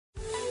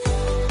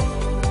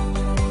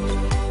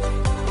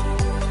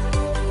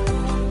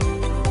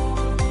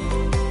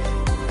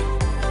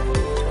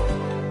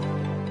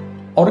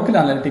Oracle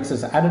Analytics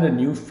has added a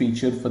new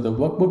feature for the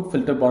workbook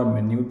filter bar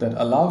menu that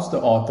allows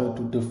the author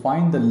to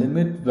define the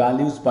limit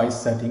values by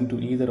setting to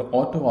either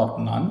auto or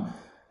none.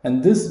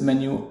 And this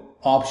menu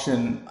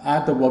option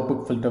at the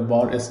workbook filter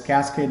bar is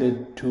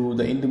cascaded to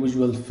the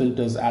individual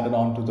filters added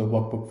on to the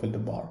workbook filter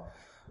bar.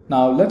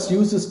 Now let's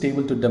use this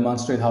table to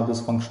demonstrate how this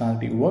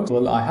functionality works.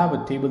 Well, I have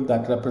a table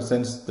that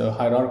represents the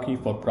hierarchy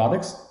for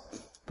products,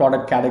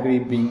 product category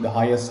being the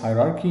highest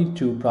hierarchy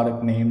to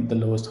product name the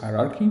lowest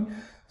hierarchy.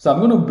 So I'm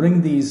going to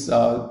bring these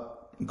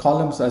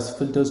columns as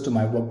filters to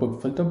my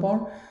workbook filter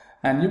bar,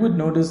 and you would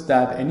notice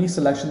that any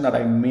selection that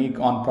I make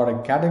on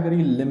product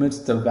category limits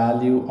the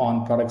value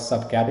on product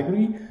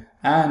subcategory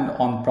and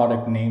on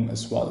product name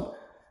as well.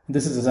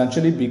 This is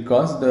essentially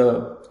because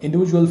the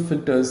individual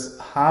filters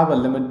have a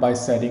limit by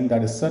setting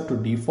that is set to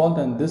default,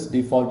 and this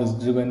default is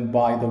driven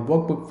by the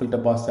workbook filter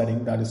bar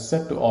setting that is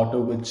set to auto,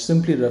 which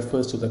simply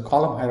refers to the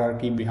column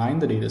hierarchy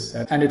behind the data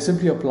set, and it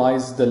simply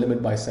applies the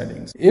limit by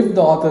settings. If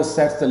the author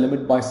sets the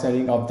limit by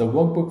setting of the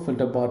workbook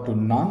filter bar to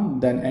none,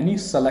 then any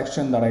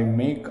selection that I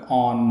make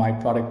on my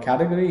product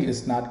category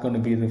is not going to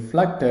be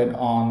reflected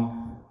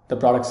on the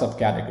product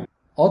subcategory.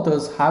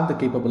 Authors have the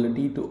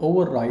capability to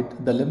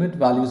override the limit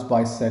values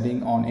by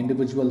setting on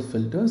individual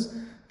filters.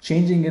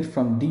 Changing it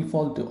from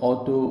default to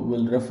auto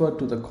will refer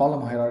to the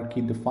column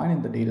hierarchy defined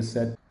in the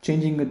dataset.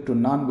 Changing it to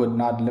none would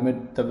not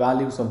limit the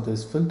values of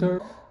this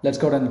filter. Let's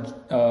go ahead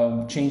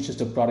and change this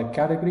to product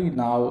category.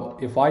 Now,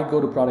 if I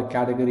go to product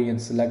category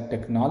and select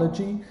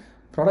technology,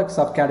 product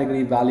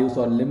subcategory values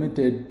are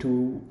limited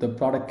to the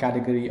product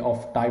category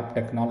of type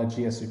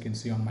technology, as you can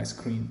see on my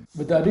screen.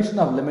 With the addition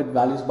of limit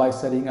values by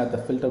setting at the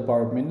filter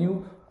bar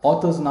menu,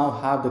 authors now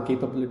have the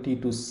capability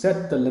to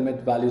set the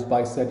limit values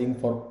by setting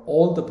for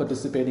all the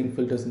participating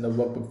filters in the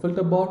workbook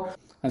filter bar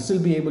and still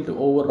be able to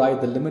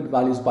override the limit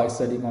values by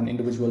setting on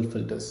individual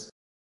filters.